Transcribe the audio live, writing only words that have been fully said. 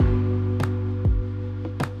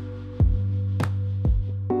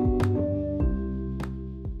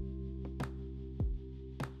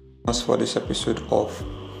us for this episode of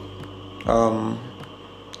um,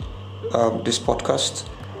 this podcast.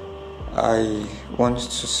 I want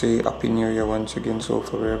to say Happy New Year once again. So,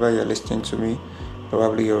 for wherever you're listening to me,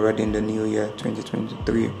 probably you're already in the new year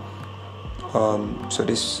 2023.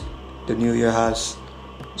 The new year has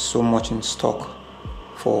so much in stock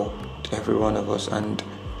for every one of us, and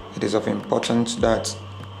it is of importance that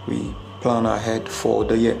we plan ahead for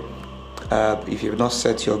the year. If you've not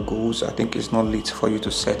set your goals, I think it's not late for you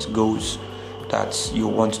to set goals that you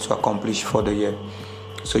want to accomplish for the year.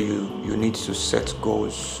 So you need to set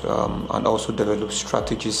goals and also develop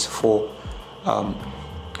strategies for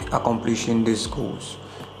accomplishing these goals,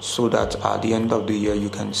 so that at the end of the year you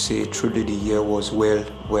can say truly the year was well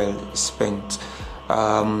spent.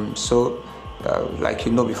 Like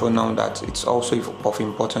you know before now, that it's also of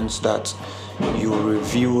importance that you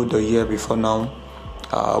review the year before now.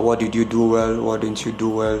 What did you do well? What didn't you do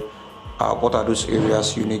well? What are those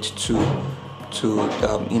areas you need to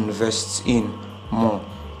invest in more,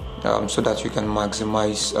 so that you can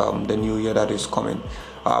maximize the new year that is coming.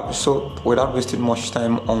 So without wasting much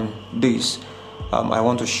time on this, I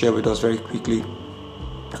want to share with us very quickly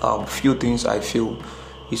a few things I feel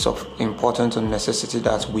is of importance and necessity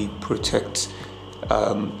that we protect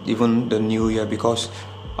even the new year, because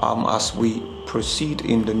as we proceed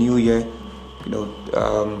in the new year,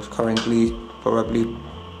 currently probably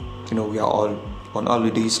we are all on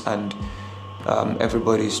holidays, and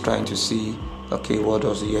everybody is trying to see, okay, what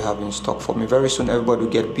does the year have in stock for me? Very soon everybody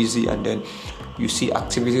will get busy, and then you see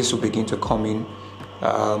activities will begin to come in,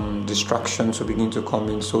 distractions will begin to come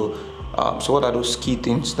in. So what are those key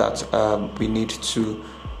things that we need to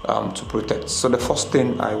protect? So the first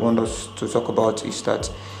thing I want us to talk about is that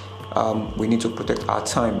we need to protect our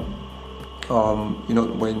time.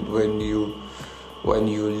 When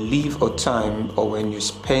you leave a time, or when you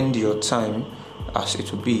spend your time as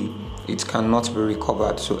it will be, it cannot be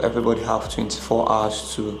recovered. So everybody have 24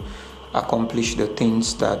 hours to accomplish the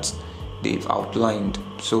things that they've outlined.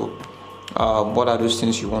 So what are those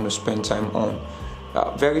things you want to spend time on?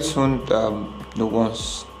 Very soon,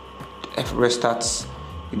 once everybody starts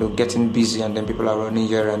getting busy, and then people are running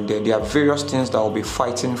here and there are various things that will be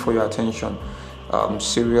fighting for your attention.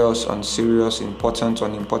 Serious, unserious, important,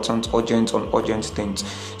 unimportant, urgent, unurgent things.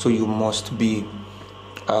 So you must be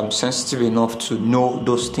sensitive enough to know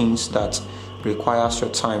those things that requires your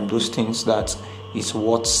time, those things that is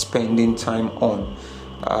worth spending time on,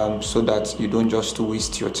 so that you don't just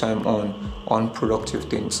waste your time on unproductive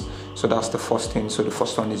things. So that's the first thing. So the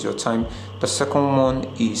first one is your time. The second one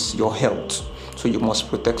is your health. So you must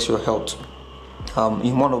protect your health.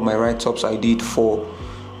 In one of my write-ups I did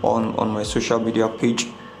on my social media page,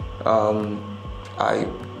 I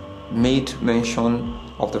made mention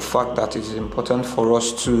of the fact that it is important for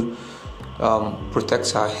us to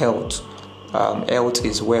protect our health. Health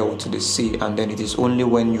is wealth, they say, and then it is only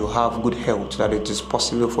when you have good health that it is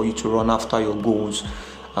possible for you to run after your goals,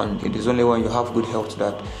 and it is only when you have good health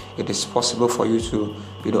that it is possible for you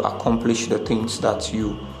to accomplish the things that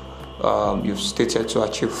you've stated to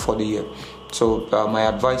achieve for the year. So my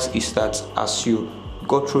advice is that as you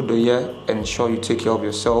go through the year, ensure you take care of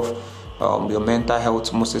yourself, your mental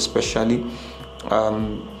health most especially.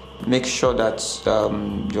 Make sure that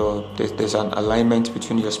there's an alignment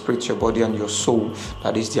between your spirit, your body, and your soul.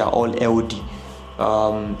 That is, they are all healthy.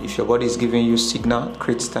 If your body is giving you signal,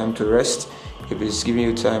 create time to rest. If it's giving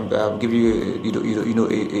you time, give you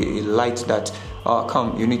a light that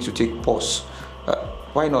come, you need to take pause.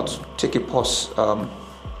 Why not take a pause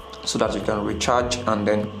so that you can recharge and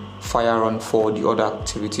then fire on for the other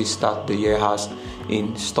activities that the year has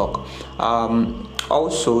in stock.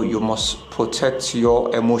 Also, you must protect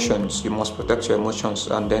your emotions. You must protect your emotions,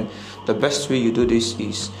 and then the best way you do this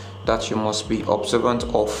is that you must be observant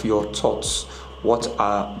of your thoughts. What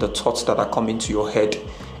are the thoughts that are coming to your head,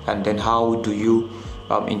 and then how do you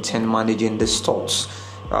intend managing these thoughts?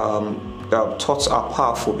 Thoughts are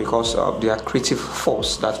powerful because they are creative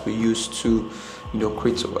force that we use to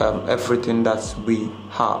create everything that we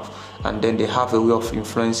have, and then they have a way of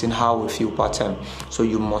influencing how we feel per time. So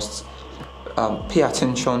you must pay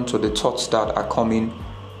attention to the thoughts that are coming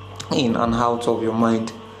in and out of your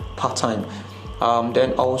mind per time.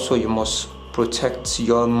 Then also you must protect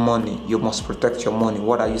your money. You must protect your money.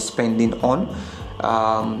 What are you spending on?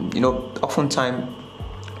 Oftentimes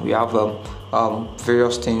we have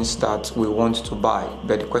various things that we want to buy,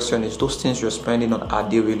 but the question is, those things you're spending on, are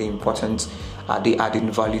they really important? Are they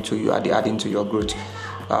adding value to you? Are they adding to your growth?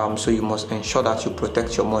 So you must ensure that you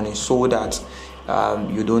protect your money so that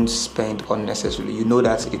you don't spend unnecessarily. You know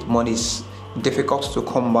that money is difficult to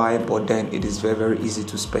come by, but then it is very, very easy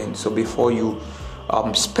to spend. So before you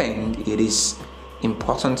spend, it is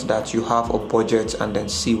important that you have a budget and then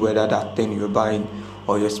see whether that thing you're buying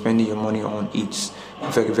or you're spending your money on, it's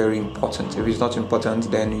very, very important. If it's not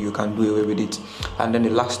important, then you can do away with it. And then the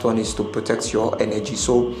last one is to protect your energy.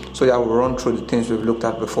 So yeah, we'll run through the things we've looked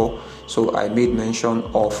at before. So I made mention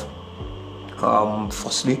of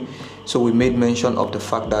firstly, so we made mention of the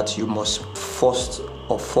fact that you must first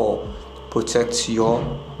of all protect your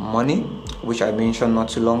money, which I mentioned not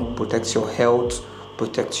too long, protect your health,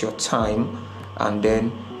 protect your time, and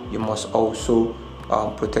then you must also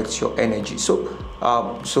protect your energy. So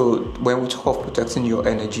when we talk of protecting your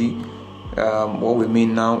energy, what we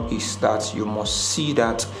mean now is that you must see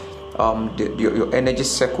that your energy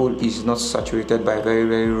cycle is not saturated by very,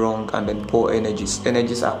 very wrong and then poor energies.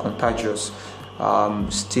 Energies are contagious.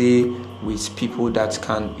 Stay with people that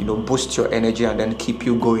can boost your energy and then keep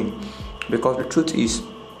you going, because the truth is,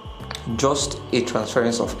 just a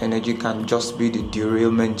transference of energy can just be the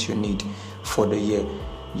derailment you need for the year.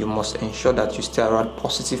 You must ensure that you stay around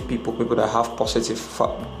positive people that have positive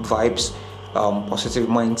vibes, positive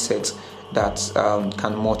mindsets that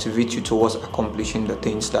can motivate you towards accomplishing the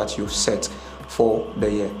things that you've set for the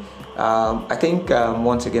year. I think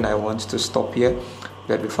once again I want to stop here,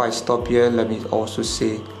 but before I stop here, let me also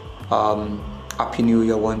say Happy New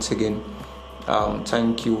Year once again.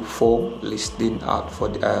 Thank you for listening out for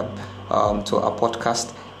the, to our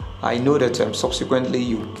podcast. I know that subsequently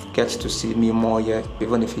you get to see me more here,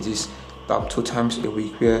 even if it is 2 times a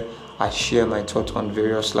week, where I share my thoughts on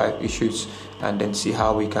various life issues and then see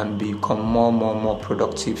how we can become more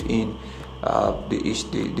productive in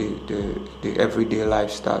the everyday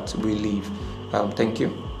lives that we live. Thank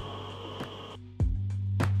you.